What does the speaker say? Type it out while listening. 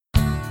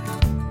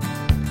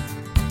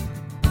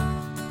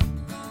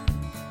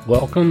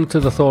Welcome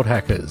to The Thought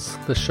Hackers,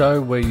 the show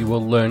where you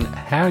will learn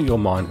how your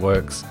mind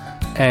works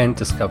and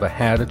discover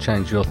how to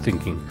change your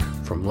thinking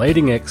from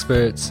leading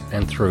experts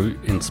and through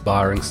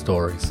inspiring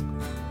stories.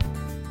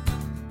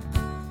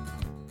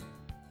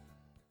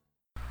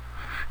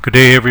 Good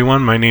day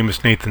everyone, my name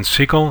is Nathan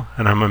Siegel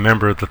and I'm a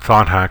member of the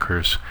Thought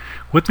Hackers.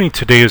 With me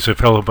today is a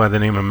fellow by the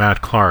name of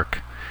Matt Clark.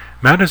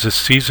 Matt is a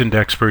seasoned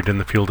expert in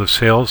the field of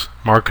sales,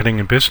 marketing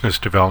and business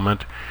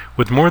development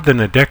with more than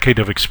a decade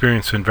of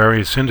experience in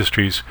various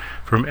industries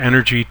from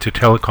energy to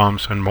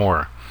telecoms and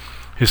more.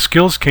 His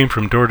skills came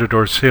from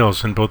door-to-door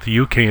sales in both the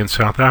UK and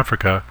South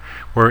Africa,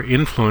 where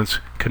influence,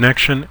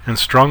 connection and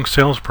strong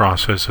sales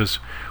processes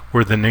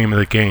were the name of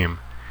the game.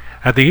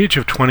 At the age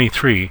of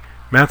 23,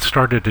 Matt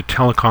started a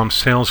telecom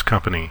sales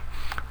company.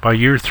 By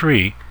year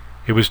 3,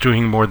 it was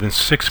doing more than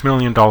 $6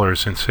 million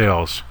in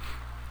sales.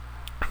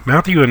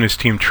 Matthew and his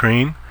team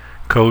train,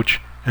 coach,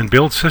 and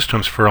build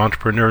systems for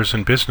entrepreneurs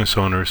and business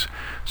owners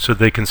so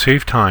they can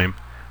save time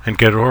and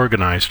get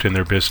organized in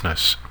their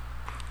business.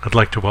 I'd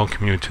like to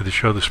welcome you to the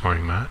show this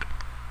morning, Matt.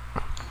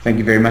 Thank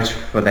you very much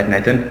for that,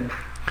 Nathan.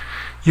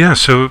 Yeah,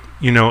 so,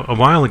 a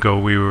while ago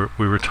we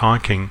were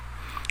talking,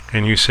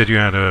 and you said you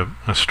had a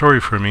story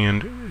for me,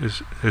 and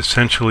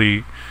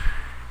essentially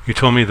you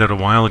told me that a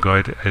while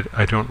ago,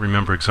 I don't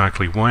remember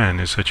exactly when,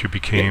 is that you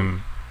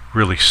became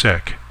really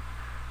sick.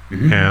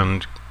 Mm-hmm.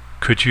 And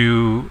could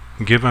you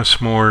give us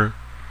more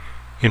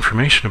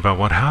information about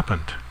what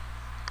happened?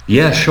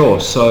 Yeah,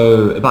 sure.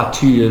 So about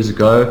 2 years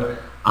ago,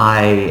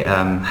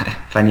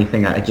 funny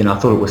thing, I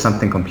thought it was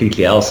something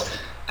completely else.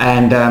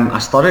 And I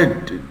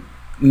started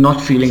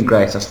not feeling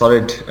great.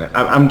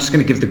 I'm just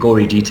going to give the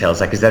gory details.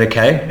 Is that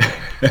okay?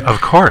 Of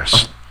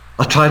course.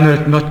 I'll try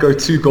not go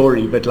too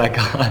gory, but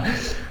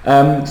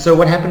so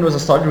what happened was I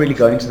started really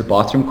going to the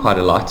bathroom quite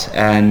a lot,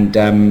 and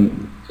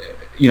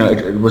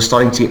it was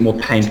starting to get more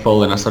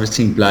painful, and I started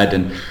seeing blood,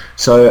 and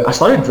so I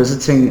started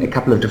visiting a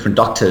couple of different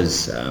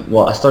doctors. I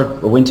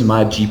went to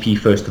my GP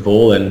first of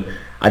all, and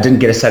I didn't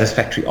get a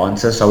satisfactory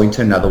answer, so I went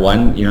to another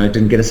one.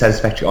 Didn't get a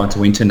satisfactory answer,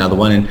 went to another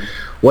one, and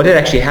what had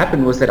actually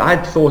happened was that I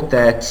thought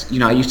that,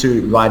 I used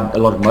to ride a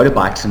lot of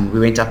motorbikes, and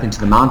we went up into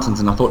the mountains,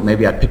 and I thought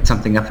maybe I'd picked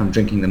something up from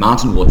drinking the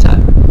mountain water.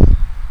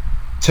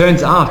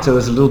 Turns out it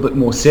was a little bit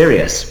more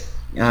serious.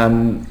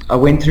 I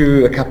went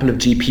through a couple of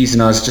GPs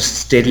and I was just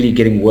steadily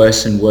getting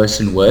worse and worse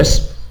and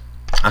worse.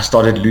 I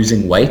started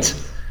losing weight.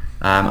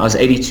 I was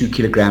 82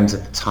 kilograms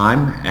at the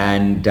time,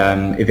 and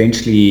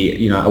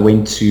eventually, I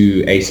went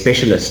to a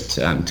specialist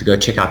to go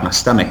check out my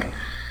stomach.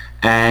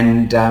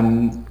 And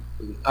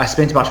I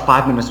spent about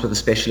 5 minutes with the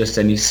specialist,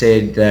 and he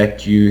said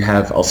that you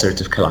have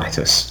ulcerative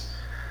colitis.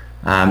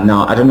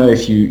 Now, I don't know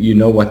if you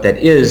know what that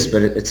is,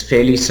 but it's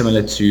fairly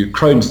similar to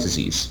Crohn's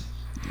disease.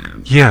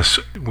 Yes,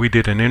 we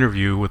did an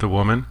interview with a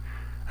woman,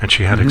 and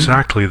she had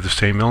exactly the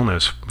same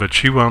illness, but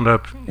she wound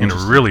up in a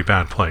really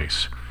bad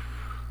place.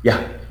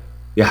 Yeah.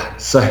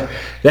 So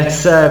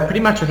that's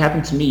pretty much what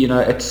happened to me.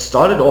 It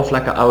started off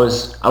like I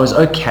was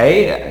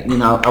okay.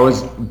 I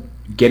was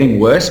getting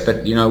worse,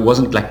 but it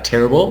wasn't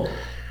terrible.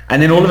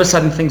 And then all of a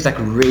sudden, things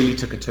really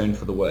took a turn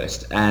for the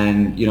worst.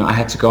 And I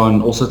had to go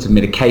on all sorts of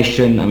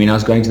medication. I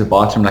was going to the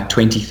bathroom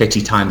 20,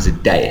 30 times a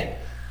day.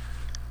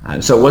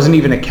 So it wasn't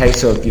even a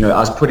case of, I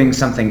was putting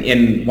something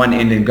in one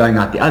end and going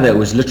out the other. It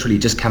was literally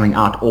just coming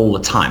out all the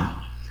time.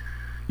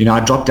 I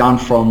dropped down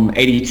from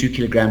 82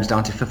 kilograms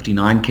down to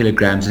 59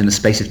 kilograms in the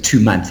space of 2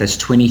 months. That's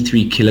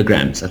 23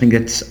 kilograms. I think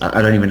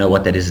I don't even know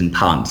what that is in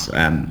pounds.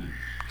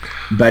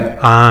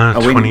 But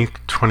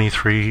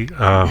 23,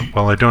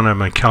 well, I don't have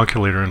my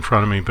calculator in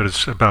front of me, but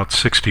it's about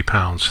 60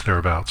 pounds,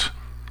 thereabouts.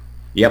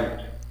 Yep,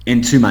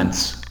 in 2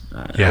 months.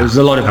 Yeah, it was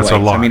a lot of weight. A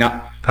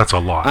lot. That's a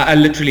lot. I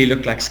literally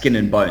looked like skin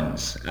and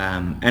bones.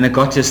 And it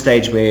got to a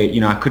stage where,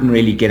 I couldn't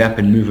really get up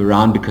and move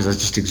around because I was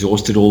just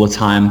exhausted all the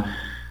time.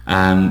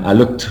 I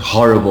looked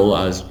horrible.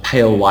 I was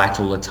pale white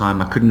all the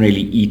time. I couldn't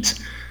really eat.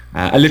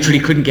 I literally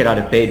couldn't get out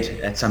of bed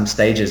at some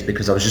stages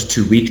because I was just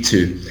too weak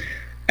to.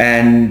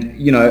 And,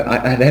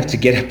 I'd have to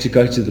get up to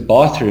go to the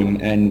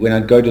bathroom. And when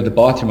I'd go to the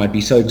bathroom, I'd be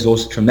so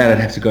exhausted from that,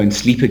 I'd have to go and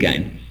sleep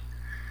again.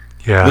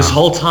 Yeah. This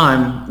whole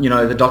time,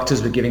 the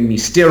doctors were giving me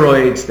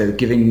steroids. They were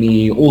giving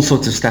me all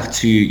sorts of stuff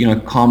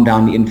to, calm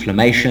down the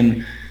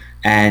inflammation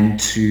and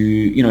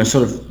to,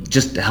 sort of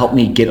just help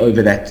me get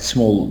over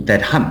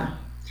that hump.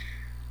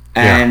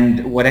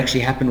 And what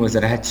actually happened was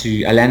that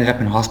I landed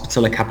up in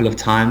hospital a couple of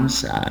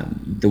times.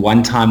 The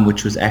one time,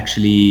 which was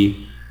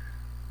actually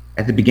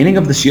at the beginning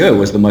of this year,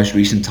 was the most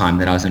recent time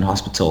that I was in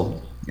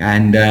hospital.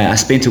 And I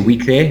spent a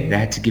week there. They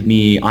had to give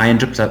me iron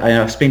drips.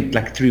 I've spent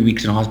 3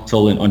 weeks in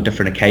hospital on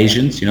different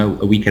occasions, a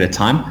week at a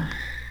time.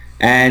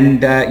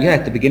 And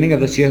at the beginning of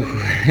this year,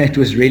 it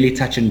was really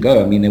touch and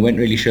go. They weren't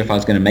really sure if I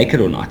was going to make it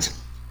or not.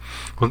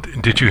 Well,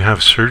 did you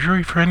have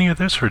surgery for any of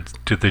this, or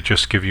did they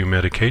just give you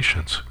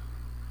medications?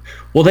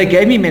 Well, they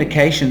gave me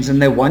medications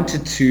and they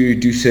wanted to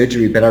do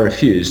surgery, but I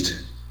refused.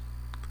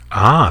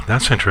 Ah,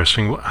 that's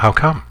interesting. How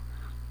come?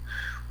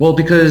 Well,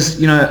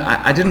 because,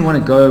 I didn't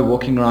want to go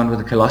walking around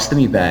with a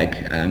colostomy bag.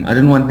 I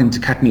didn't want them to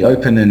cut me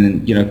open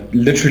and,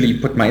 literally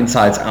put my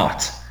insides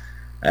out.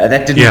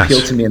 That didn't Yes.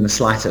 appeal to me in the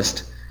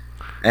slightest.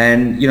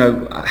 And,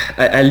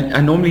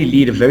 I normally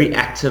lead a very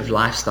active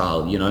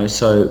lifestyle,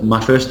 so my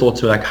first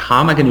thoughts were like, how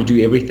am I going to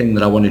do everything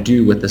that I want to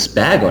do with this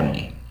bag on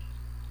me?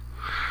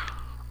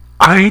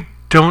 I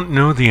don't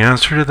know the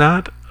answer to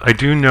that. I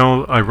do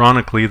know,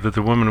 ironically, that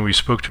the woman we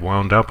spoke to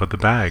wound up with the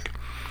bag.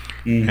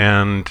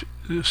 And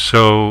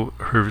so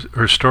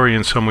her story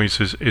in some ways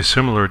is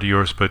similar to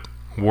yours, but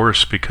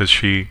worse, because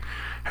she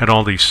had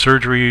all these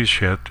surgeries.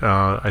 She had,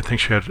 I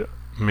think she had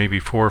maybe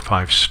 4 or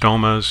 5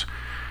 stomas,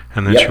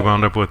 and then Yep. she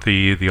wound up with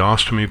the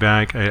ostomy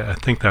bag. I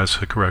think that's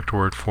the correct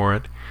word for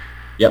it.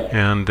 Yep.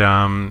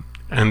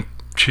 And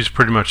she's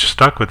pretty much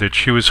stuck with it.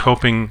 She was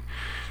hoping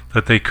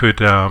that they could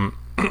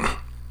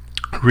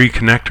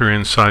reconnect her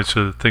inside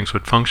so that things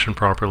would function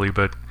properly,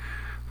 but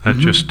that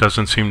just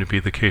doesn't seem to be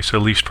the case,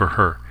 at least for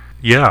her.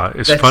 Yeah,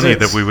 it's That's funny it.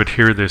 that we would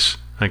hear this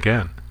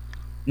again.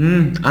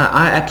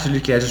 I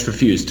just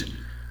refused.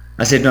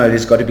 I said, no,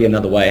 there's got to be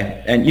another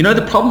way. And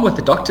the problem with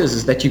the doctors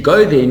is that you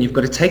go there and you've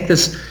got to take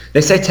this,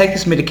 they say take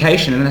this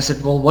medication. And I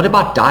said, well, what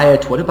about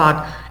diet? What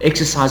about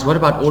exercise? What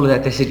about all of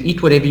that? They said,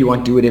 eat whatever you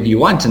want, do whatever you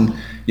want. And,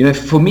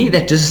 for me,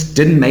 that just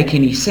didn't make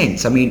any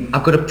sense. I mean,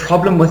 I've got a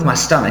problem with my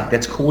stomach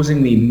that's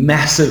causing me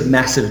massive,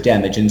 massive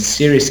damage and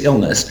serious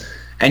illness.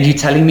 And you're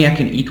telling me I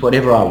can eat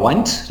whatever I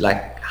want?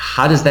 Like,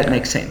 how does that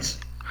make sense?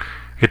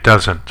 It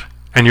doesn't.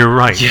 And you're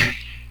right. Yeah.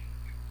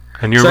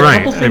 And you're So right.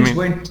 a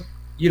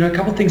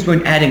couple things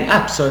weren't adding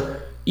up. So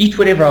eat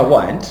whatever I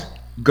want,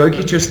 go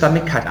get your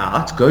stomach cut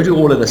out, go do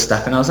all of this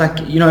stuff. And I was like,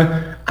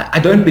 I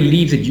don't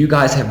believe that you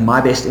guys have my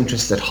best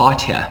interests at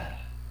heart here,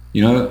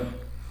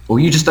 or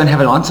you just don't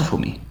have an answer for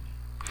me.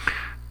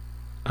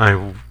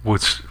 I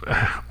was,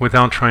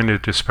 without trying to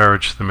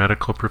disparage the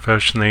medical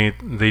profession,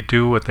 they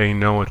do what they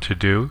know what to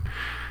do.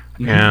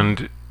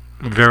 And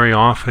very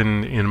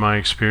often, in my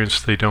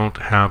experience, they don't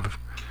have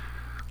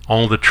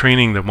all the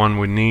training that one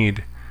would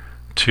need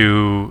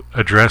to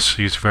address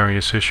these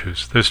various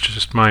issues. That's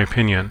just my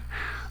opinion.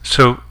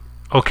 So,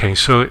 okay,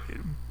 so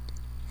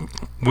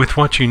with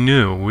what you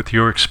knew, with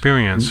your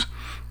experience,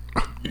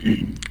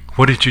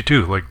 what did you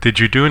do? Like, did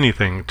you do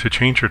anything to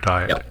change your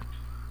diet? Yep.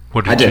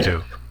 What did you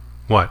do?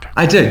 What?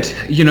 I did,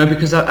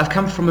 because I've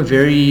come from a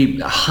very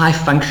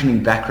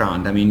high-functioning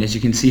background. I mean, as you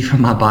can see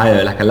from my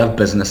bio, like I love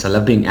business, I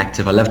love being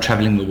active, I love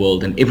traveling the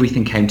world, and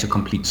everything came to a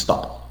complete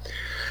stop.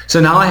 So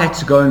now I had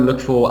to go and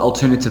look for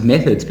alternative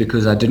methods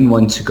because I didn't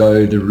want to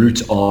go the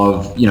route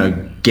of,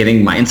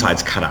 getting my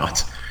insides cut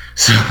out.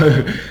 So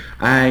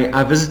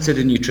I visited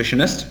a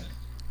nutritionist.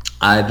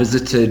 I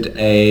visited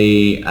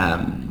a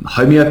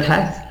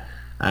homeopath.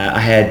 I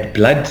had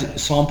blood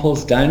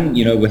samples done,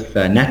 with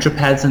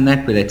naturopaths and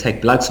that, where they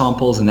take blood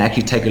samples and they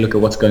actually take a look at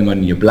what's going on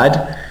in your blood.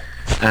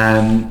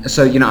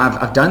 So,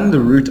 I've done the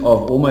route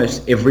of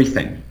almost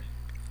everything.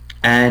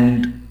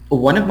 And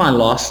one of my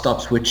last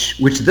stops, which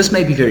this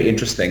may be very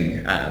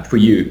interesting for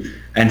you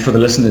and for the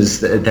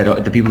listeners that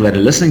are the people that are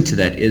listening to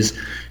that, is,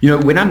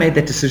 when I made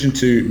that decision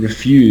to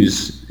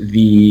refuse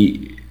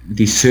the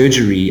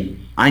surgery,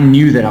 I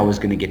knew that I was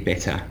going to get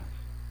better.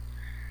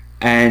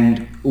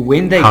 And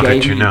when they How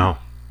gave did you me, know?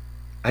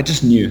 I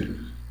just knew.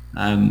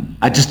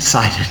 I just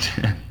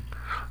decided.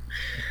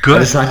 Good. I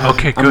decided,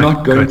 Okay, I'm good.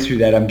 not going Good. through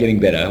that. I'm getting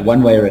better,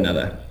 one way or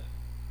another.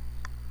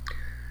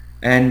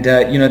 And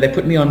they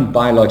put me on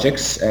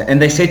biologics, and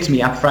they said to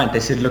me up front, they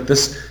said, look,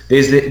 there's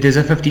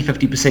a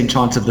 50%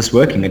 chance of this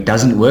working. It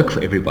doesn't work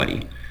for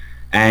everybody.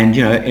 And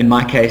in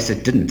my case,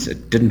 it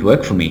didn't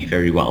work for me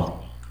very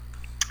well.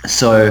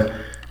 So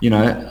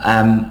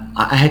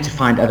I had to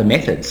find other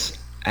methods.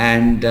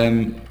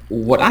 And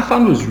what I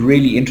found was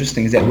really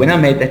interesting is that when I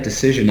made that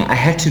decision, I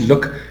had to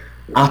look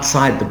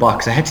outside the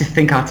box. I had to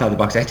think outside the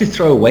box. I had to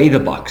throw away the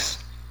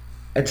box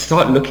and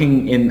start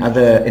looking in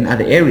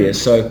other areas.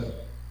 So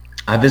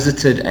I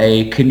visited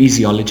a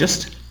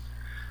kinesiologist.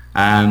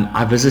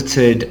 I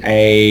visited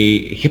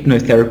a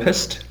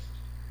hypnotherapist,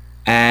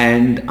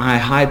 and I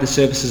hired the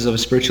services of a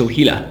spiritual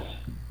healer.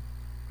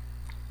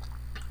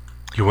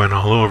 You went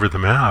all over the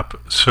map.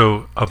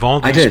 So, of all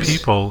these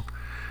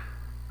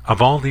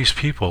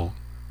people,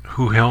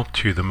 who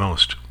helped you the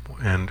most,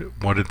 and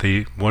what did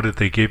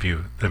they give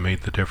you that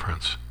made the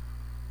difference?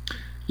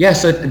 Yeah,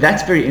 so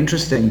that's very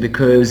interesting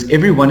because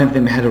every one of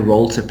them had a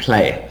role to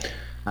play.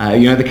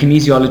 The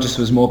kinesiologist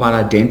was more about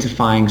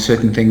identifying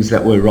certain things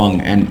that were wrong.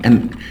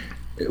 And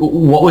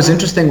what was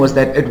interesting was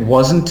that it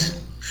wasn't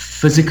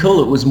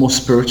physical, it was more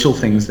spiritual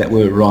things that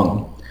were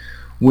wrong.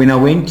 When I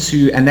went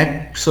to, and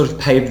that sort of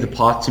paved the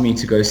path to me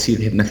to go see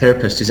the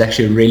hypnotherapist, who's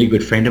actually a really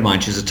good friend of mine.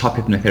 She's a top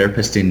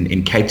hypnotherapist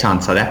in Cape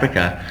Town, South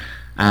Africa.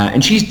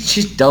 And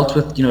she's dealt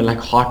with, like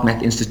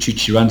HeartMath Institute.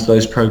 She runs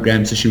those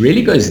programs. So she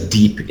really goes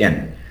deep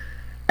in.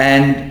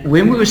 And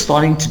when we were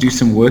starting to do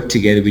some work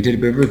together, we did a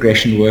bit of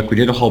regression work, we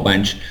did a whole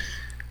bunch.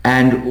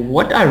 And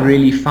what I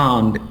really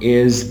found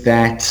is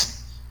that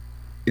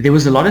there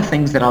was a lot of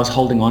things that I was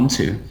holding on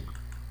to.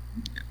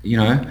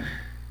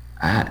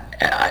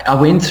 I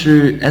went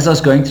through, as I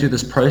was going through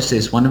this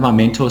process, one of my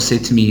mentors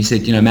said to me, he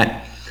said,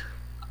 Matt,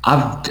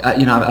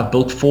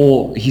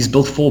 he's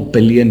built $4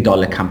 billion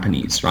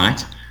companies,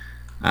 right?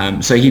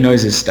 So he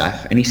knows his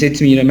stuff. And he said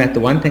to me, Matt, the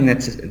one thing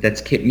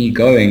that's kept me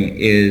going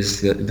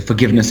is the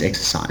forgiveness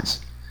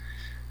exercise.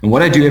 And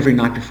what I do every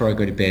night before I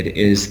go to bed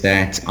is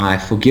that I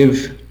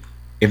forgive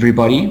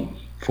everybody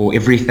for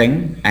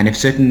everything. And if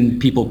certain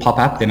people pop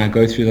up, then I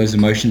go through those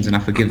emotions and I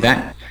forgive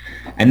that.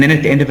 And then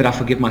at the end of it, I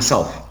forgive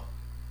myself,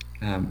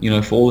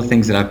 for all the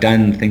things that I've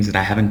done, things that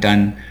I haven't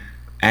done,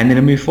 and then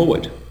I move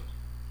forward.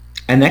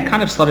 And that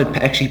kind of started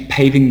actually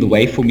paving the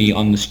way for me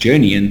on this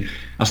journey. And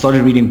I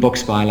started reading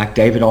books by like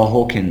David R.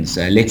 Hawkins,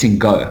 Letting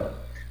Go,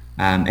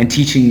 and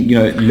teaching,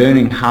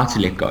 learning how to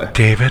let go.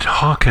 David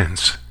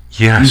Hawkins.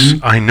 Yes,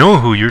 I know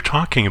who you're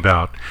talking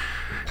about.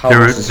 Power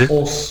versus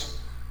Force.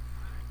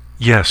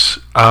 Yes.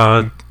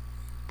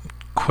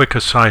 Quick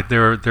aside,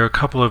 there are a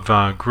couple of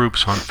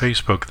groups on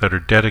Facebook that are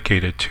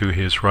dedicated to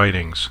his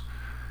writings.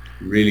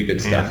 Really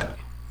good stuff. And,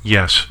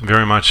 yes,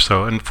 very much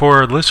so. And for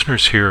our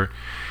listeners here,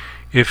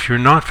 if you're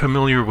not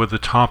familiar with the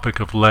topic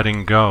of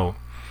letting go,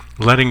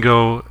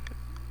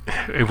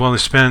 it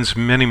spans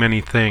many, many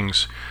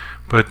things,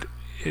 but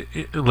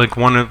like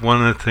one of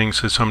the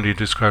things that somebody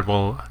described,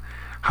 well,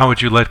 how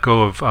would you let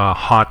go of a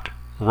hot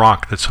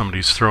rock that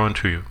somebody's thrown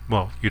to you?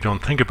 Well, you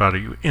don't think about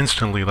it, you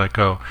instantly let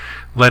go.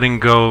 Letting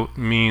go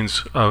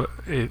means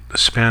it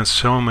spans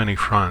so many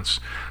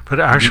fronts, but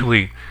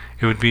actually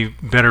it would be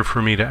better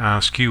for me to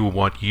ask you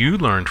what you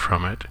learned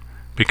from it,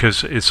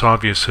 because it's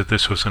obvious that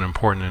this was an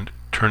important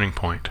turning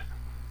point.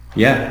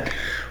 Yeah.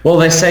 Well,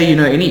 they say,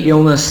 any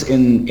illness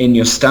in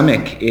your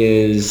stomach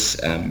is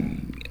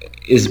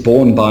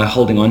born by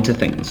holding on to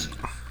things.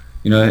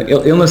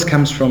 Illness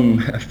comes from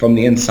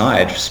the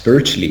inside,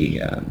 spiritually.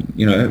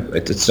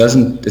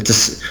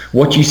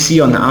 What you see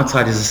on the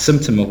outside is a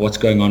symptom of what's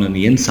going on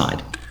the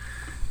inside.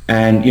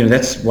 And,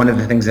 that's one of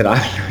the things that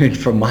I've learned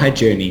from my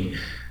journey.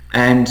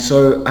 And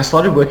so I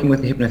started working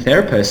with a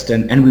hypnotherapist,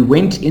 and we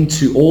went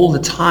into all the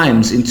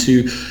times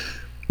into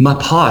my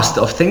past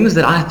of things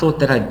that I thought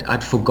that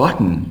I'd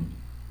forgotten.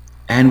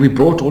 And we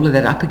brought all of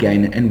that up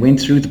again and went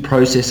through the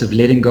process of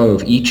letting go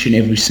of each and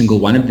every single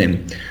one of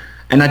them.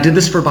 And I did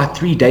this for about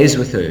 3 days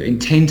with her,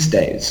 intense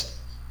days.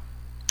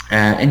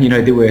 And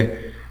there was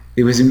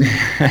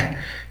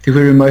there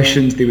were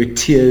emotions, there were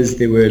tears,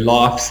 there were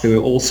laughs, there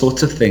were all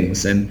sorts of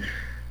things. And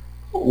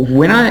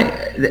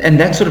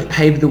that sort of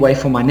paved the way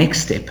for my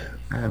next step,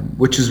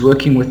 which is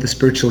working with the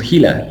spiritual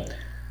healer.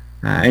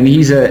 And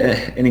he's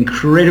an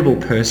incredible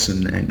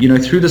person.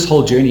 And through this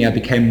whole journey, I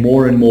became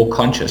more and more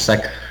conscious.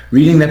 Like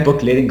reading that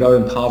book, Letting Go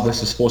and Power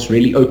versus Force,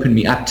 really opened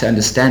me up to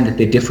understand that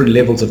there are different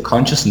levels of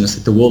consciousness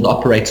that the world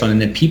operates on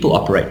and that people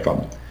operate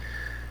from.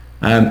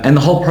 And the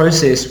whole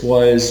process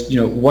was,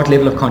 what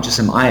level of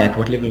consciousness am I at?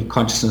 What level of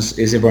consciousness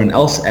is everyone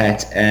else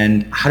at?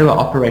 And how do I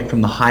operate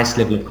from the highest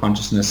level of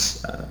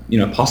consciousness,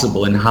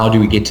 possible? And how do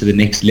we get to the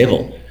next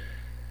level?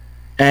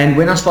 And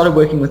when I started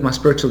working with my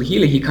spiritual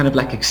healer, he kind of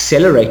like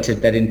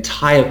accelerated that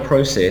entire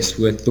process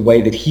with the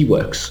way that he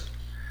works.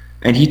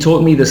 And he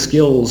taught me the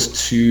skills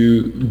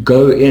to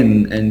go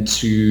in and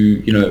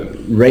to,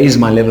 raise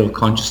my level of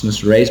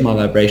consciousness, raise my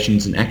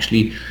vibrations, and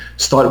actually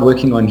start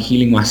working on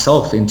healing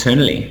myself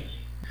internally.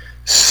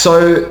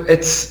 So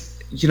it's,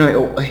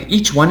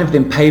 each one of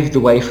them paved the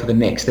way for the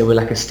next. They were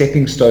like a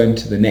stepping stone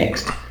to the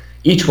next.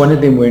 Each one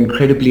of them were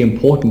incredibly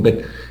important.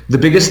 But the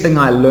biggest thing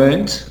I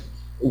learned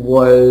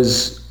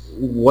was,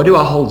 what do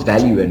I hold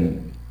value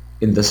in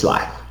this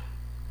life?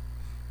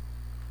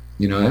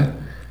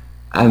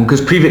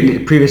 Because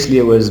previously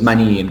it was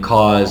money and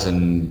cars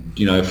and,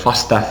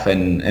 fast stuff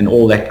and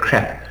all that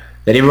crap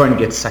that everyone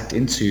gets sucked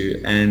into.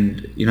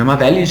 And, my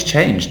values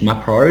changed. My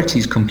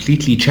priorities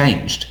completely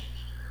changed.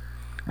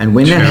 And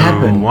when that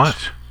happened... What?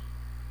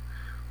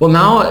 Well,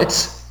 now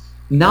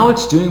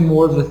it's doing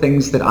more of the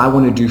things that I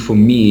want to do for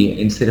me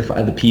instead of for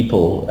other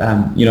people.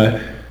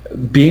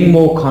 Being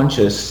more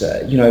conscious,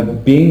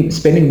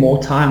 spending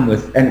more time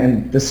with,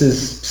 and this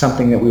is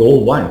something that we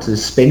all want,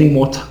 is spending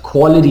more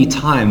quality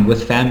time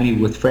with family,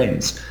 with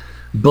friends,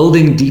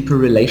 building deeper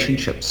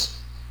relationships,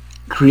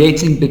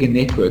 creating bigger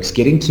networks,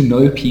 getting to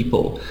know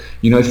people,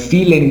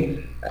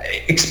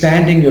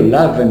 expanding your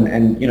love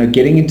and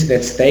getting into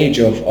that stage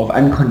of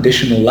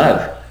unconditional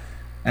love,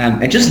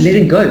 and just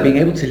letting go, being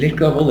able to let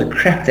go of all the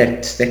crap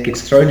that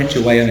gets thrown at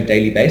your way on a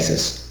daily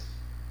basis.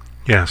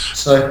 Yes.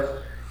 So,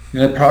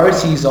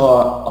 priorities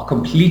are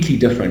completely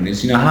different.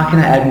 Is, how can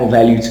I add more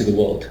value to the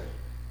world?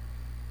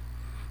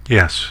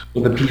 Yes.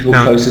 Or the people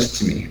closest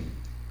to me.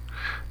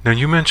 Now,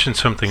 you mentioned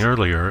something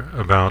earlier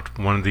about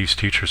one of these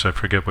teachers, I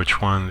forget which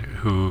one,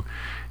 who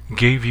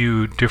gave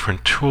you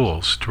different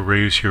tools to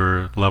raise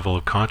your level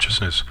of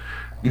consciousness.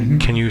 Mm-hmm.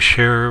 Can you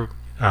share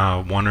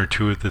one or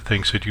two of the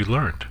things that you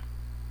learned?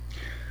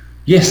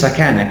 Yes, I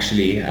can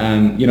actually.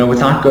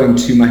 Without going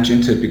too much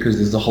into it, because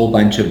there's a whole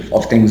bunch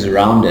of things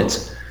around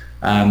it.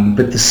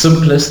 But the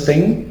simplest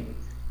thing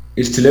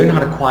is to learn how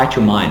to quiet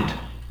your mind,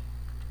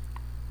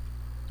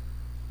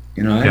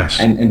 yes.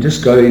 and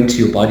just go into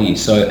your body.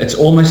 So it's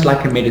almost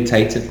like a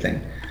meditative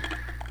thing.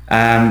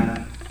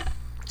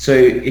 So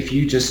if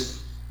you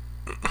just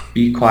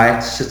be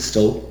quiet, sit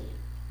still,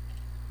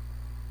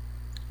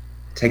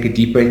 take a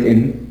deep breath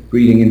in,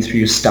 breathing in through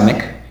your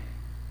stomach.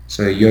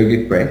 So a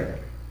yogic breath,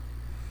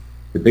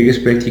 the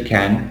biggest breath you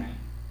can,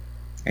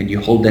 and you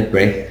hold that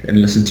breath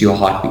and listen to your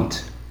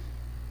heartbeat.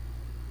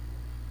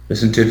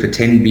 Listen to it for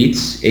 10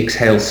 beats.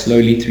 Exhale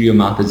slowly through your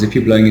mouth as if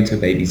you're blowing into a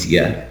baby's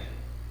ear.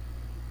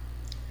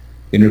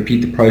 Then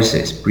repeat the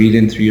process. Breathe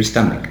in through your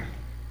stomach.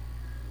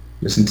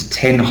 Listen to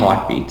 10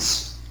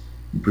 heartbeats.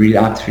 Breathe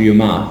out through your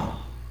mouth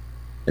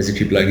as if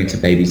you're blowing into a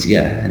baby's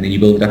ear. And then you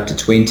build it up to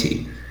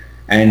 20.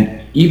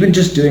 And even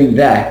just doing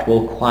that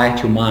will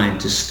quiet your mind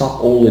to stop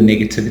all the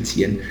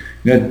negativity.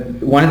 And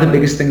one of the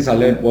biggest things I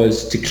learned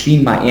was to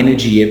clean my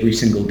energy every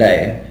single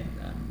day.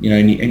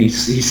 And he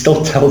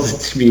still tells it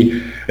to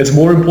me, it's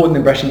more important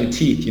than brushing your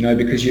teeth,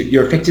 because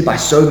you're affected by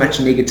so much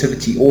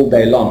negativity all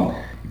day long.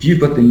 If you've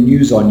got the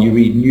news on, you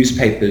read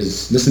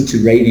newspapers, listen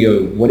to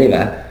radio,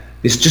 whatever,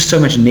 there's just so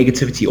much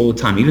negativity all the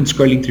time, even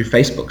scrolling through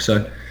Facebook.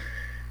 So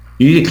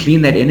you need to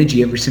clean that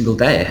energy every single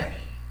day.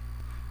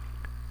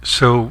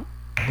 So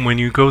when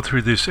you go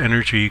through this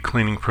energy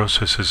cleaning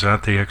process, is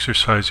that the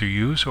exercise you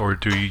use, or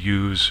do you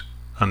use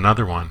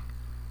another one?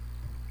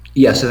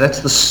 Yeah, so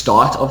that's the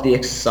start of the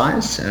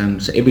exercise.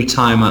 So every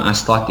time I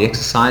start the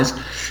exercise,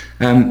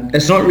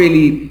 it's not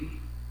really,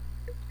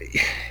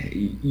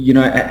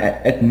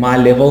 at my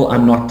level,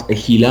 I'm not a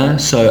healer,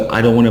 so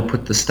I don't want to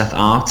put the stuff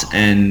out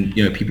and,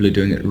 people are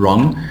doing it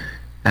wrong.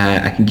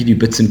 I can give you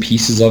bits and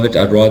pieces of it.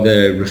 I'd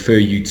rather refer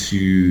you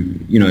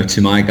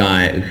to my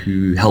guy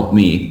who helped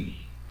me.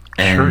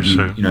 And,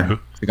 sure. So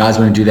the guys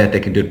want to do that, they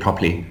can do it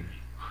properly.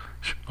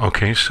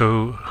 Okay,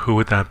 so who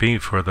would that be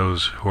for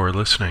those who are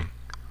listening?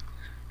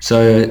 So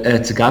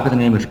it's a guy by the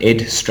name of Ed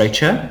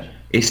Strachar,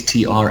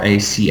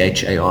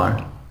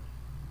 Strachar.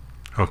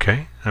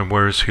 Okay, and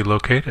where is he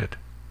located?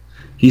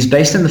 He's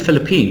based in the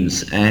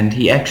Philippines, and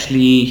here's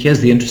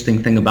the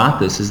interesting thing about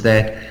this, is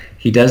that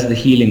he does the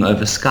healing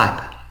over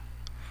Skype.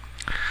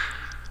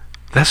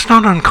 That's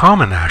not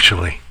uncommon,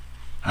 actually.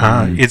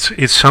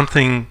 It's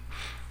something,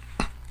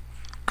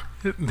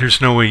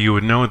 there's no way you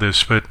would know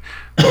this, but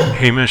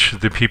Hamish,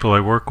 the people I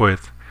work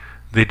with,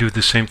 they do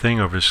the same thing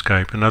over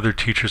Skype, and other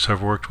teachers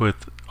I've worked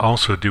with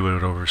also do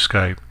it over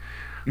Skype.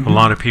 Mm-hmm. A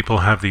lot of people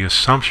have the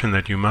assumption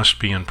that you must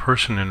be in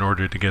person in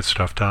order to get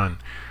stuff done.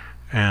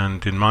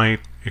 And in my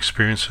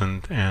experience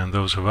and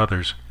those of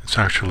others, it's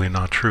actually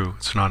not true.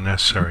 It's not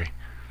necessary.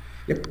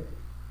 Yep.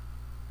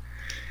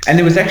 And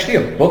there was actually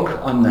a book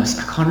on this.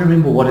 I can't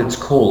remember what it's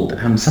called.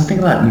 Something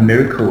about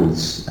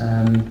miracles.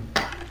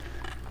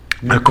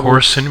 A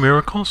Course in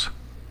Miracles?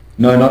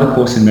 No, not A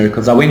Course in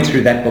Miracles. I went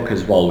through that book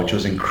as well, which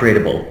was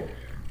incredible.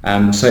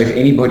 So if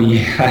anybody,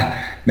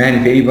 if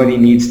anybody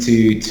needs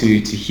to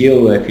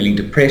heal feeling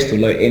depressed or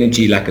low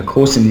energy, like A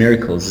Course in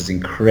Miracles is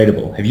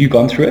incredible. Have you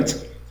gone through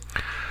it?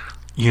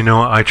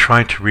 I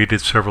tried to read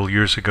it several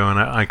years ago and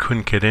I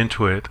couldn't get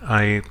into it.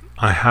 I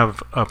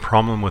have a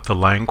problem with the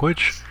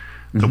language,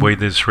 the way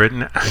that it's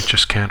written. I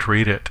just can't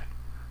read it.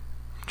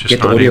 Just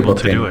not able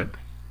to do it.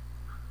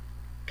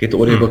 Get the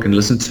audiobook and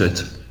listen to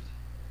it.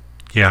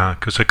 Yeah,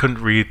 because I couldn't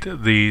read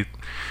the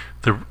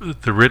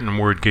written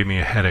word gave me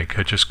a headache.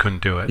 I just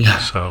couldn't do it. Yeah.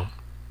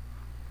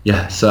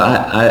 So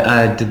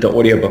I did the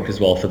audiobook as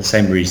well for the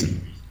same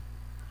reason.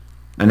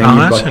 And then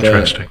that's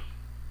interesting.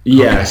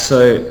 Okay.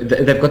 So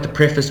they've got the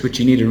preface which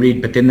you need to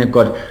read, but then they've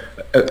got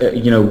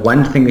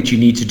one thing that you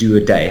need to do a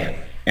day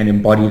and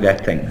embody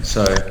that thing.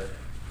 So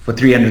for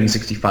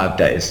 365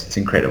 days, it's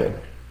incredible.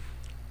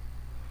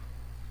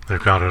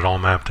 They've got it all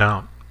mapped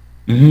out.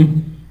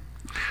 Mm-hmm.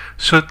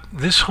 So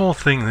this whole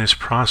thing, this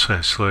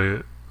process,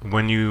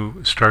 when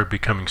you started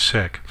becoming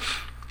sick,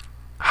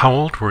 how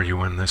old were you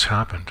when this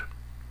happened?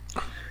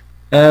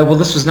 Well,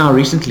 this was now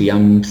recently.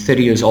 I'm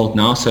 30 years old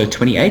now, so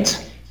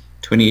 28.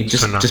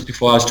 Just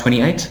before I was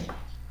 28.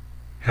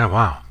 Yeah,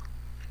 wow.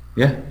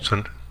 Yeah.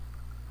 So,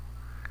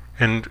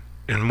 and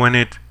when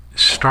it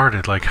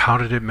started, how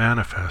did it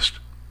manifest?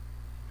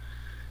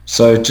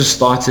 So it just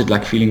started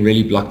feeling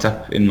really blocked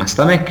up in my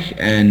stomach,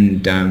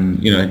 and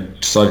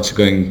started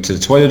going to the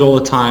toilet all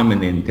the time,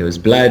 and then there was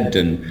blood,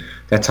 and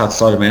that's how it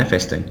started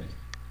manifesting.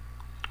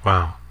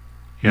 Wow.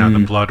 Yeah, the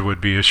blood would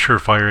be a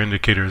surefire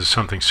indicator that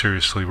something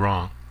seriously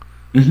wrong.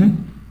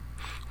 Mm-hmm.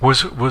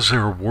 Was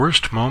there a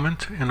worst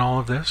moment in all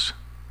of this?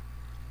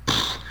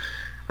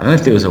 I don't know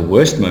if there was a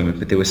worst moment,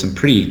 but there were some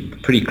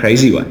pretty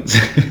crazy ones.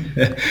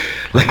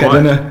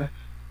 I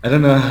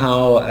don't know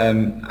how,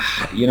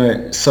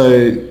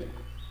 so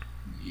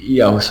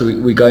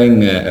we're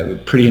going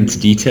pretty into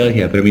detail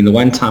here, but the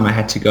one time I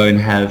had to go and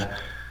have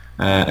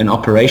an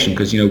operation,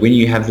 because when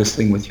you have this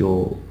thing with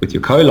your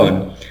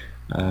colon,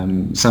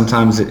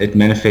 sometimes it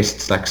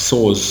manifests like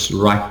sores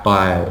right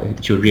by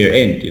your rear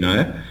end,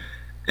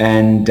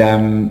 and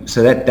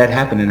so that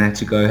happened, and I had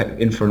to go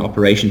in for an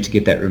operation to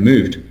get that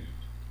removed.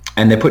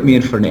 And they put me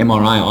in for an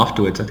MRI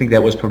afterwards. I think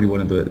that was probably one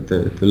of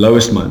the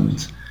lowest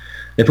moments.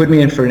 They put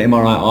me in for an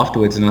MRI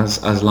afterwards, and I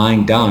was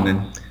lying down,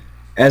 and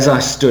as I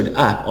stood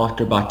up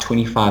after about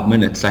 25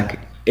 minutes,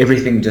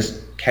 everything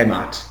just came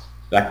out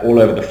all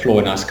over the floor,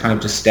 and I was kind of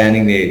just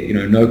standing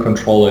there, no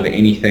control over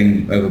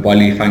anything, over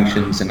bodily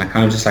functions, and I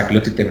kind of just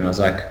looked at them and I was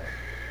like,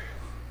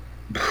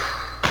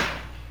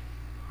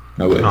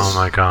 No words. Oh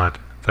my God,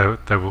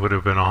 that would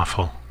have been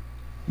awful.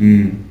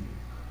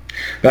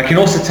 But I can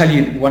also tell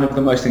you one of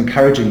the most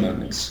encouraging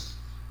moments.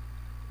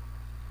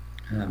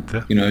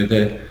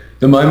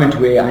 The moment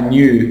where I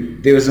knew,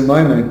 there was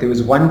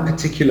one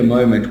particular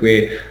moment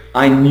where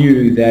I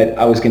knew that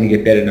I was going to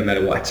get better no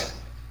matter what.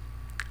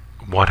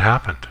 What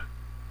happened?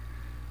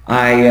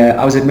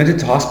 I was admitted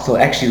to hospital,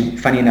 actually,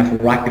 funny enough,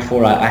 right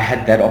before I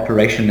had that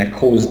operation that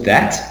caused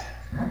that.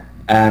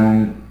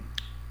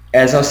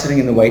 As I was sitting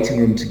in the waiting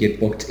room to get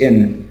booked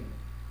in,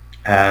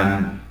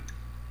 I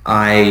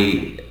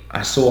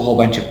saw a whole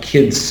bunch of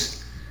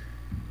kids.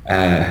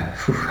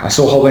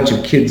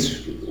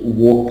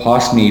 Walk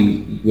past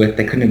me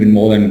they couldn't have been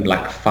more than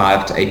like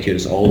 5 to 8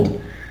 years old,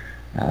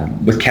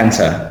 with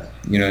cancer.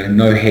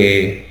 No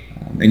hair,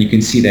 and you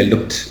can see they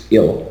looked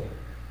ill.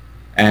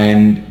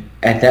 And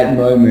at that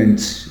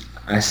moment,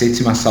 I said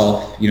to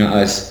myself,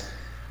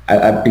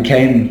 I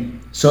became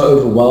so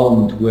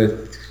overwhelmed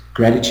with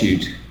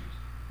gratitude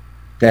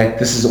that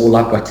this is all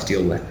I've got to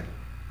deal with.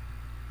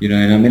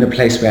 And I'm in a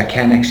place where I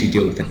can actually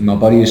deal with it. My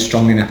body is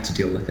strong enough to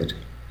deal with it.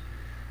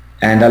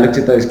 And I looked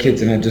at those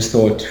kids and I just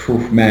thought,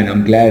 man,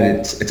 I'm glad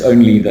it's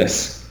only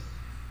this.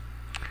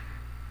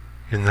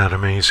 Isn't that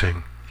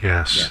amazing?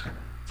 Yes.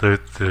 Yeah.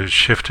 The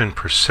shift in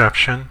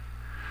perception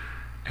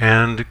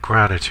and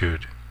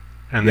gratitude.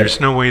 And there's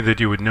no way that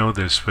you would know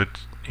this,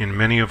 but in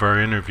many of our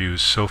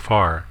interviews so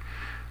far,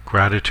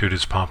 gratitude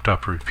has popped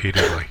up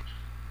repeatedly.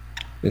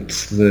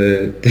 It's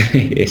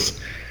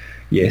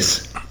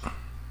yes.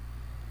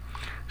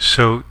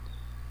 So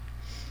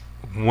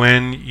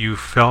when you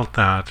felt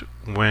that,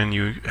 when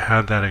you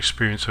had that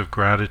experience of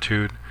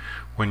gratitude,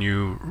 when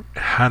you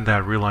had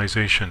that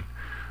realization,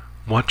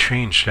 what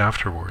changed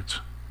afterwards?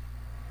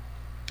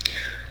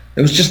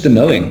 It was just the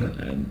knowing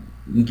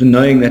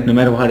that no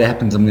matter what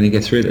happens, I'm going to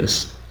get through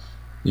this.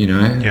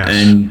 Yes.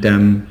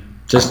 And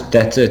just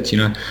that's it.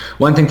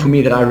 One thing for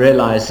me that I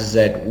realize is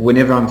that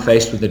whenever I'm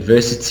faced with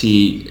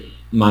adversity,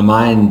 my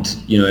mind,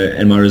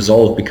 and my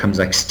resolve becomes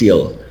like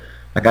steel.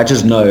 Like I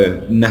just know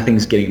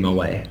nothing's getting in my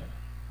way.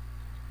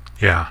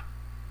 Yeah.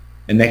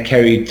 And that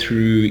carried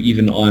through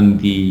even on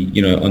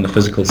the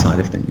physical side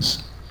of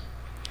things.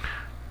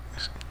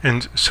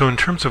 And so in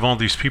terms of all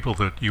these people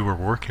that you were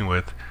working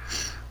with,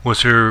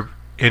 was there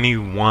any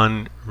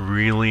one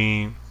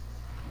really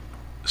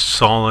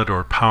solid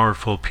or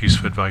powerful piece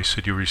of advice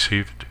that you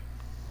received?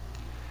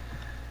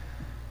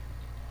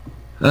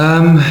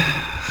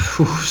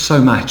 So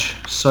much.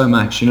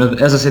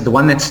 As I said, the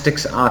one that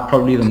sticks out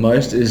probably the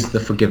most is the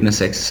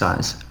forgiveness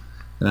exercise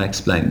that I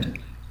explained.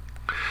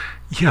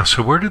 Yeah,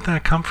 so where did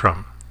that come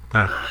from?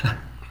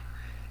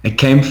 It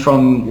came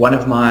from one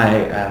of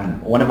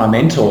my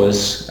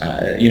mentors,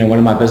 one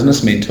of my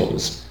business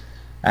mentors.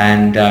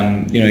 And,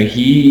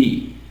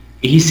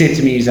 he said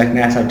to me, he's like,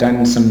 Nat, I've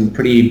done some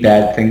pretty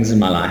bad things in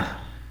my life.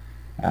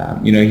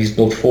 He's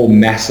built 4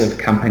 massive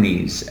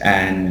companies,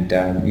 and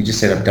he just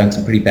said, I've done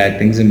some pretty bad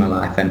things in my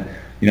life, and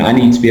I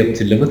need to be able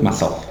to live with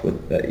myself for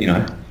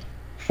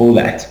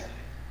that.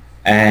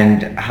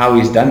 And how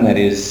he's done that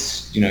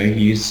is,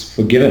 he's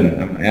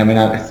forgiven.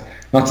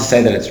 Not to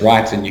say that it's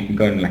right and you can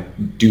go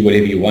and do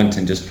whatever you want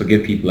and just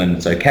forgive people and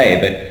it's okay,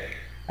 but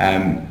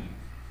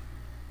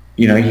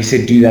he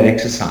said do that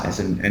exercise,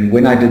 and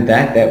when I did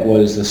that, that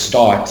was the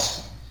start.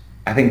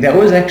 I think that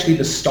was actually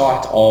the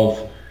start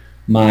of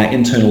my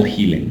internal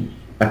healing,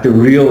 like the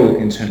real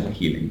internal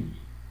healing,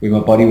 where my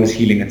body was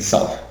healing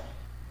itself.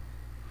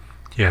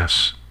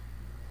 Yes.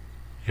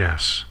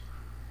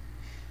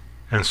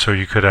 And so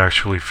you could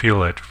actually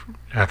feel it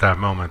at that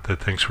moment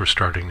that things were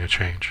starting to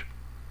change.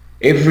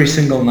 Every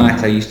single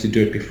night I used to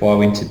do it before I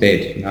went to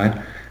bed,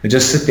 I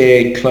just sit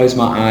there, close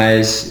my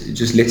eyes,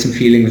 just let some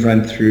feelings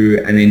run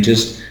through, and then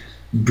just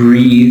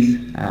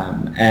breathe,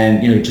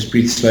 and just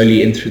breathe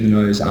slowly in through the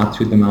nose, out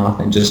through the mouth,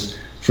 and just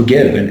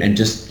forgive, and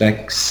just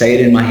say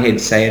it in my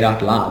head, say it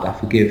out loud. I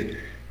forgive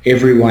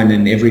everyone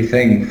and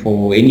everything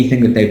for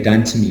anything that they've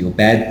done to me, or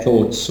bad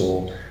thoughts,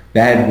 or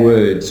bad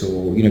words,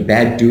 or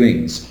bad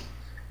doings.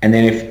 And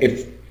then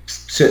if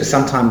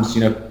sometimes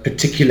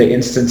particular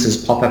instances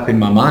pop up in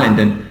my mind,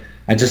 and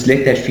I just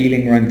let that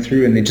feeling run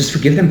through, and then just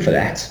forgive them for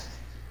that.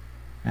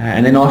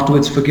 And then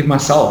afterwards forgive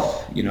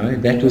myself.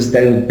 That was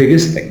the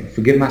biggest thing.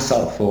 Forgive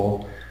myself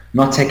for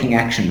not taking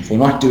action, for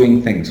not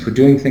doing things, for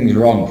doing things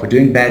wrong, for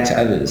doing bad to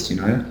others,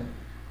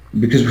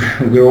 because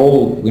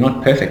we're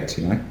not perfect,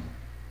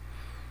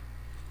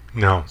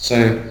 No.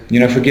 So,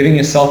 forgiving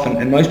yourself,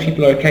 and most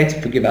people are okay to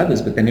forgive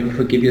others, but they never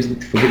forgive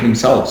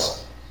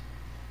themselves.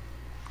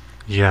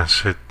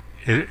 Yes,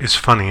 it's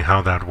funny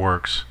how that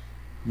works.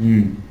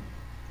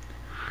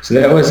 So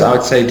that was, I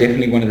would say,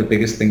 definitely one of the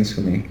biggest things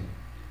for me.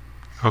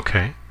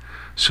 Okay.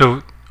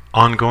 So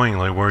ongoing,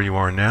 where you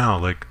are now,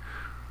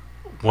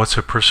 what's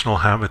a personal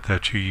habit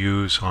that you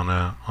use on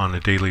a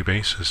daily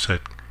basis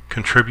that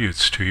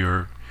contributes to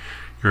your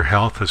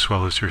health as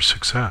well as your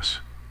success?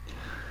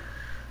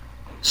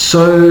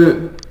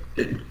 So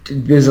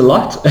there's a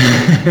lot.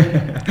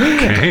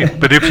 Okay,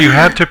 but if you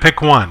had to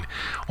pick one,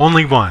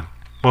 only one,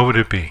 what would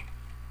it be?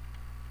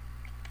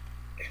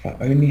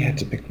 If I only had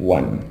to pick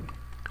one.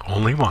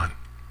 Only one.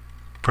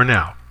 For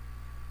now.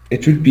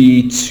 It would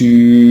be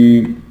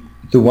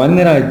the one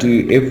that I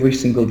do every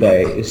single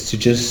day is to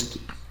just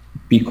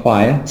be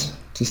quiet,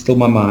 to still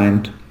my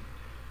mind,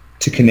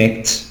 to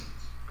connect,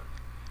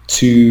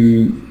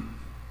 to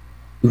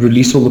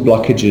release all the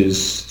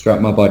blockages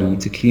throughout my body,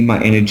 to clean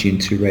my energy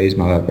and to raise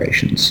my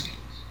vibrations.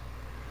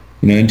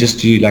 And just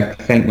to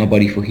thank my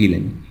body for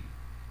healing.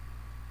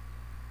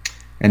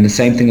 And the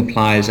same thing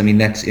applies,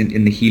 that's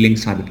in the healing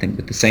side of things,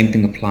 but the same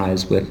thing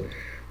applies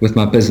with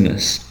my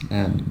business,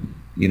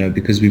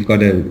 because we've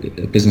got a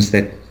business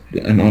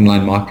an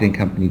online marketing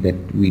company that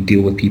we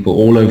deal with people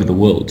all over the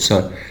world.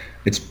 So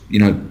it's,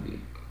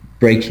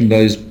 breaking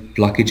those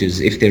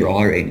blockages, if there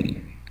are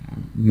any,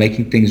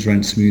 making things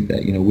run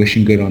smoother,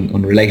 wishing good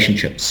on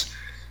relationships,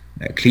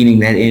 cleaning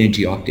that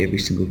energy after every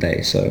single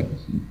day. So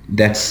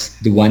that's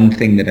the one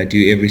thing that I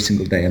do every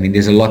single day.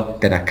 There's a lot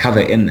that I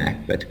cover in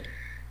that, but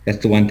that's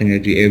the one thing I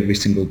do every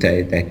single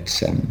day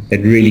that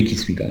really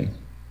keeps me going.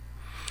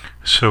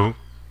 So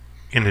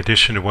in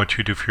addition to what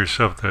you do for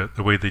yourself,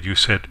 the way that you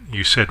said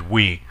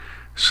we,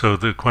 so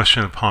the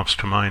question that pops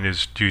to mind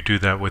is, do you do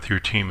that with your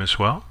team as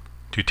well?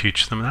 Do you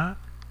teach them that?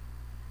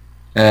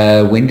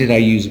 When did I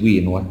use we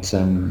and what?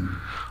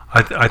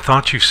 I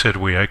thought you said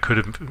we. I could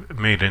have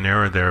made an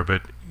error there,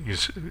 but you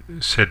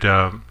said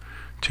to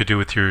do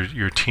with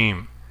your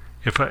team.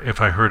 If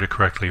I heard it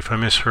correctly, if I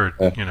misheard,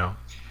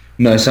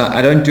 No, so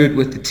I don't do it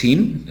with the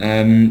team.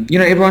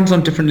 Everyone's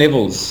on different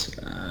levels.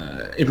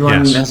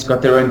 Everyone has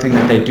got their own thing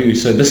that they do.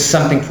 So this is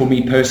something for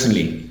me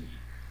personally.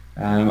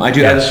 I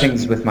do other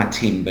things with my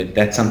team, but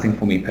that's something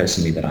for me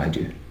personally that I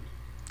do.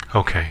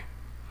 Okay.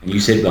 And you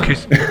said one.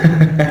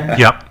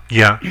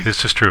 Yeah,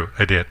 this is true.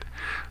 I did.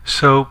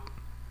 So,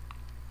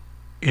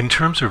 in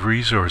terms of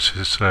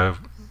resources,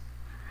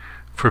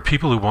 for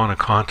people who want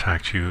to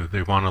contact you,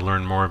 they want to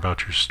learn more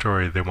about your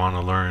story, they want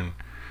to learn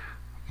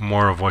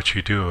more of what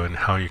you do and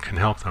how you can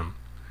help them.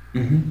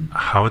 Mm-hmm.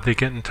 How would they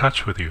get in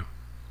touch with you?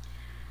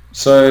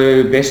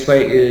 So best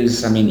way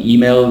is,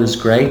 email is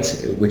great,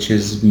 which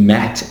is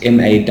Matt,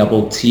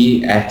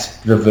 M-A-T-T, at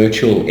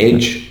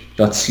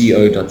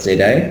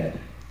thevirtualedge.co.za.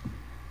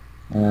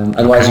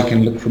 Otherwise, you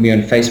can look for me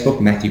on Facebook,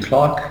 Matthew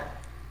Clark.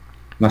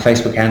 My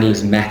Facebook handle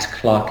is Matt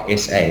Clark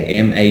SA,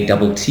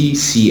 M-A-T-T-C-L-A-R-K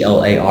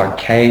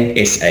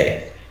SA.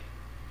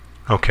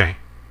 Okay.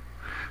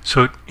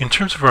 So in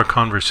terms of our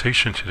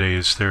conversation today,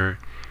 is there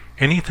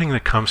anything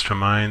that comes to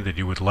mind that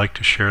you would like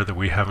to share that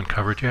we haven't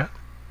covered yet?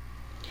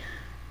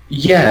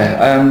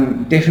 Yeah,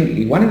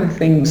 definitely. One of the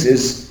things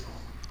is,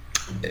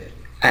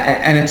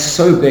 and it's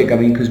so big,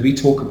 because we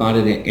talk about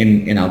it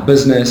in our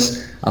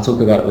business, I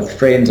talk about it with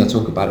friends, I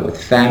talk about it with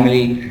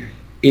family,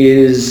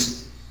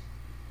 is,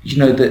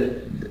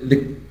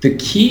 the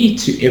key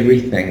to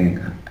everything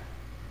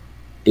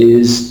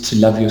is to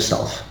love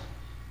yourself.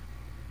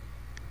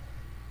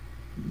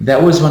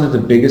 That was one of the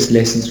biggest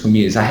lessons for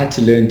me, is I had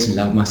to learn to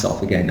love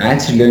myself again. I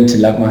had to learn to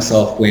love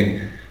myself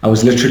when I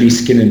was literally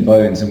skin and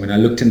bones, and when I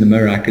looked in the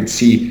mirror, I could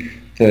see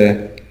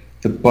the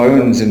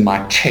bones in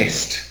my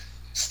chest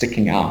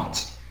sticking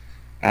out.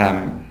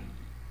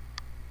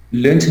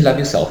 Learn to love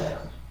yourself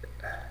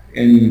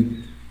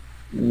in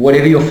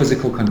whatever your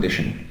physical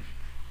condition.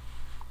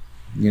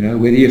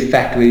 Whether you're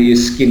fat, whether you're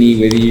skinny,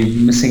 whether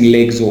you're missing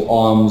legs or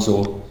arms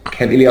or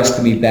have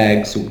ileostomy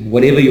bags, or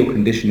whatever your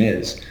condition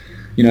is.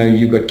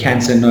 You've got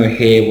cancer, no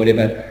hair,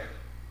 whatever.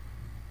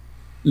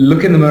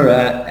 Look in the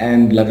mirror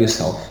and love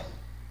yourself.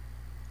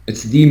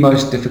 It's the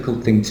most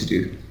difficult thing to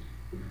do.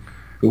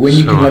 But when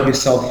you can love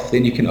yourself,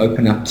 then you can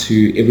open up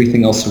to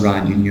everything else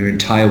around you and your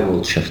entire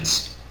world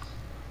shifts.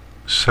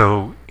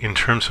 So in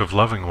terms of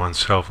loving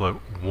oneself,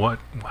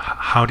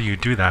 how do you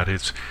do that?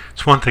 It's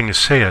one thing to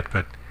say it,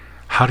 but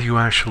how do you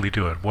actually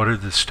do it? What are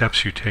the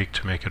steps you take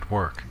to make it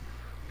work?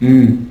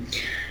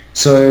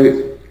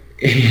 So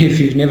if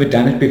you've never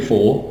done it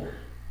before,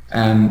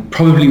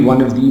 probably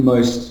one of the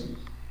most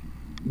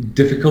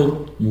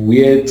difficult,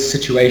 weird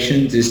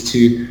situations is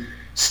to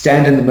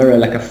stand in the mirror,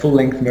 like a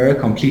full-length mirror,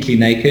 completely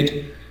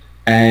naked,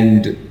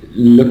 and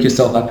look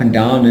yourself up and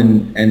down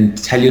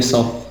and tell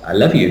yourself, I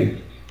love you.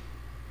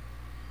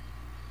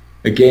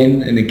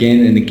 Again and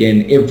again and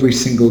again, every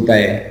single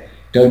day.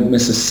 Don't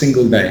miss a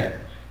single day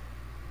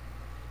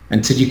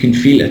until you can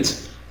feel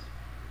it.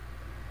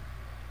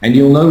 And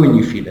you'll know when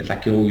you feel it,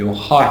 like your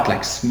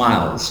heart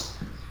smiles.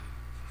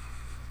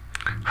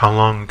 How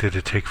long did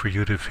it take for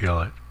you to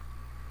feel it?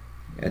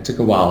 It took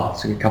a while.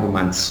 It took a couple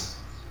months.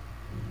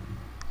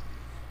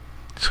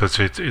 So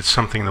it's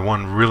something that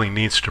one really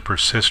needs to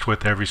persist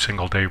with every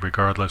single day,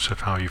 regardless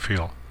of how you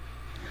feel.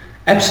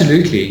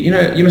 Absolutely.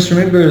 You must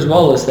remember as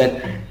well is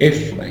that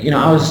if,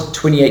 I was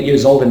 28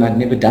 years old and I'd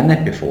never done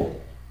that before,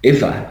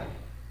 ever.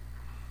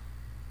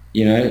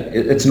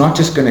 It's not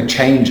just going to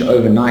change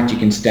overnight. You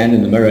can stand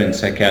in the mirror and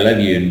say, okay, I love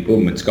you, and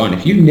boom, it's gone.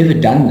 If you've never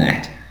done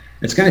that,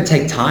 it's going to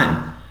take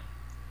time.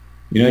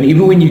 And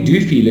even when you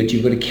do feel it,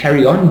 you've got to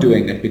carry on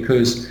doing it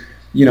because,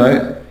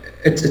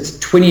 it's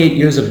 28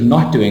 years of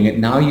not doing it.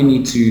 Now you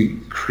need to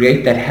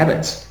create that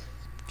habit.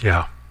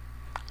 Yeah.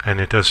 And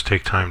it does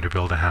take time to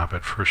build a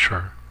habit, for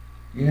sure.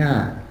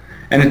 Yeah.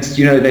 And it's,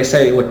 they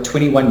say,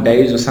 21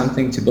 days or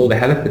something to build a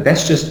habit, but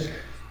that's just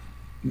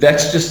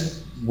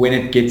when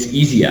it gets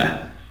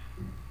easier,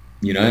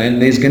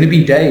 and there's going to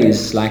be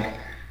days I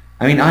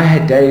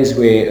had days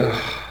where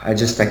I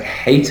just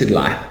hated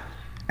life.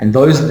 And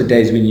those are the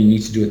days when you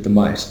need to do it the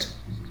most.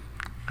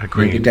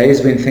 Agreed. The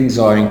days when things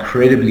are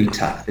incredibly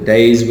tough, the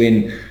days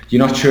when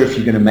you're not sure if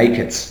you're going to make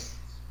it,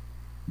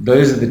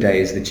 those are the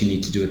days that you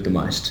need to do it the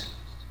most.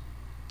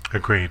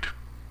 Agreed.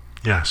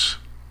 Yes.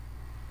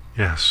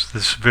 Yes,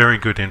 this is very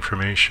good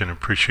information.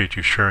 Appreciate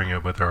you sharing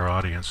it with our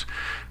audience.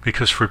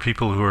 Because for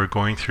people who are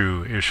going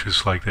through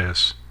issues like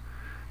this,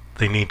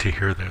 they need to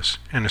hear this.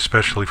 And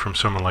especially from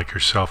someone like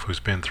yourself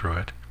who's been through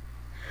it.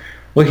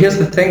 Well, here's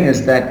the thing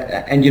is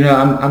that, and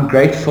I'm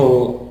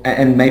grateful,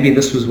 and maybe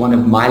this was one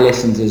of my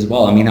lessons as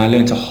well. I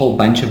learned a whole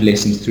bunch of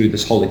lessons through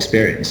this whole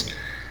experience.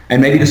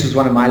 And maybe this was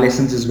one of my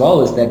lessons as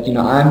well, is that,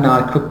 I'm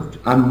now equipped,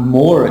 I'm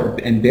more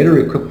and better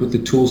equipped with the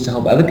tools to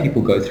help other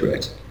people go through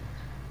it.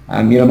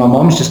 My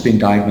mom's just been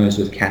diagnosed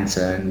with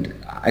cancer, and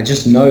I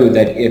just know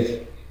that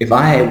if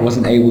I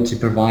wasn't able to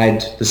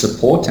provide the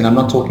support, and I'm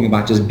not talking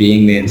about just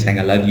being there and saying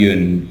I love you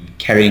and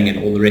carrying and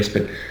all the rest,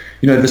 but,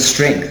 the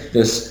strength,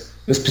 this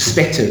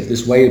perspective,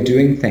 this way of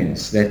doing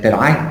things that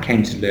I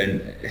came to learn,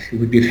 it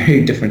would be a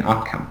very different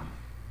outcome.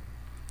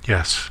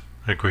 Yes,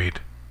 agreed.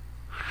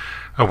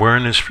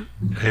 Awareness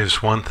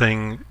is one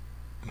thing,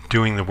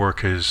 doing the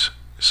work is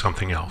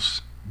something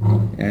else.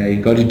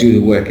 You've got to do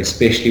the work,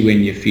 especially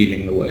when you're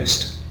feeling the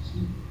worst.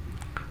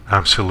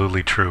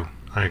 Absolutely true.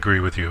 I agree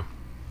with you.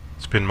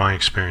 It's been my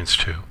experience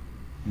too.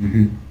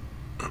 Mm-hmm.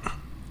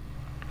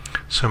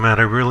 So Matt,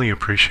 I really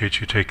appreciate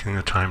you taking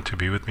the time to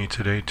be with me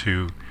today,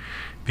 to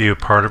be a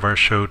part of our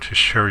show, to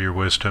share your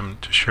wisdom,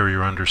 to share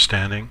your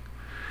understanding.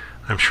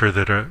 I'm sure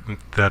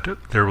that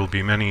there will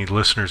be many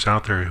listeners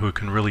out there who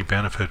can really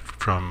benefit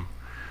from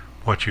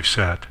what you've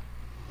said.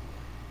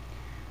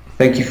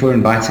 Thank you for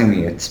inviting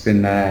me. It's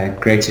been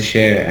great to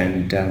share,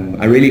 and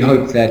I really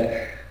hope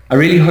that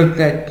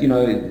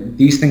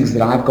these things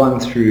that I've gone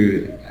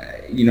through,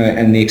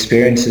 and the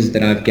experiences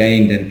that I've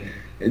gained, and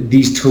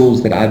these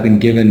tools that I've been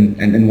given,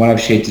 and what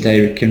I've shared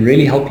today can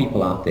really help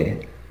people out there.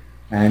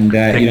 And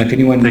if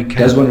anyone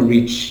does want to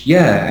reach,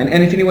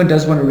 and if anyone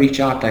does want to reach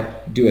out,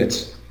 do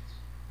it.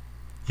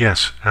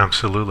 Yes,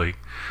 absolutely.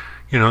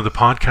 The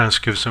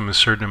podcast gives them a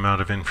certain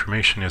amount of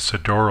information. It's a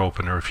door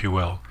opener, if you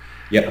will.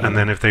 Yep. And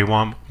then if they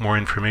want more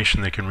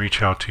information, they can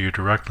reach out to you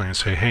directly and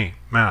say, hey,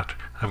 Matt,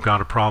 I've got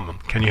a problem.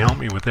 Can you help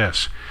me with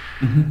this?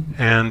 Mm-hmm.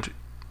 And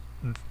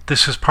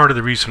this is part of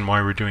the reason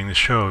why we're doing the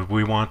show.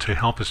 We want to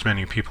help as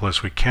many people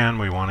as we can.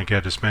 We want to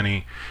get as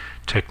many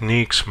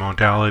techniques,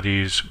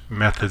 modalities,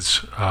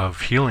 methods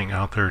of healing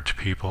out there to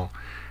people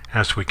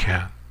as we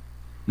can.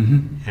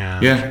 Mm-hmm.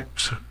 And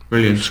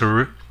brilliant.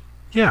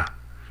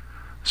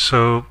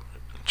 So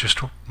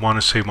just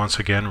want to say once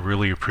again,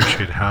 really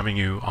appreciate having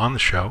you on the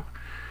show,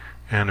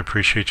 and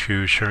appreciate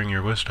you sharing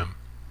your wisdom.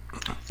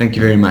 Thank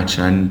you very much.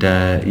 And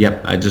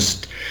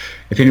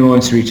if anyone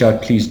wants to reach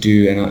out, please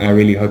do. And I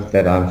really hope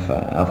that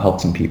I've helped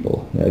some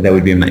people. That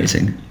would be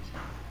amazing.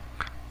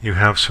 You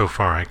have so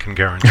far, I can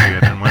guarantee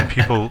it. And when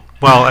people,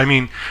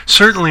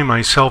 certainly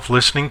myself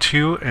listening to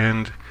you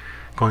and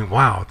going,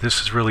 wow,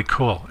 this is really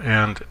cool.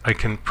 And I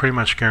can pretty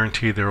much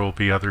guarantee there will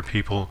be other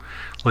people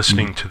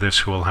listening to this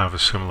who will have a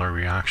similar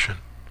reaction.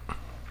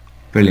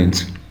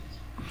 Brilliant.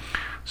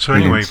 So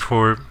anyway,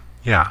 for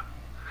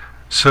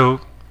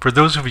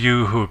those of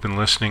you who have been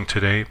listening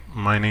today,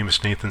 my name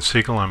is Nathan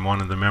Siegel. I'm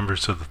one of the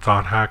members of the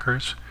Thought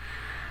Hackers,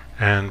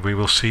 and we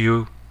will see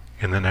you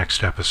in the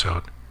next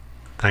episode.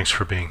 Thanks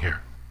for being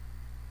here.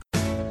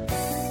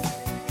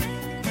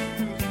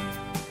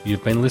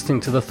 You've been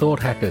listening to the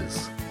Thought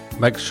Hackers.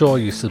 Make sure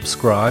you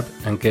subscribe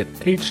and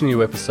get each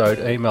new episode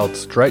emailed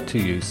straight to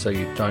you so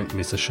you don't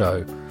miss a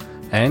show.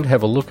 And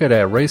have a look at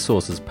our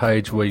resources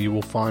page where you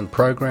will find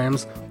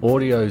programs,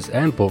 audios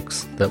and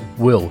books that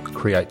will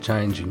create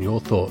change in your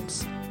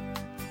thoughts.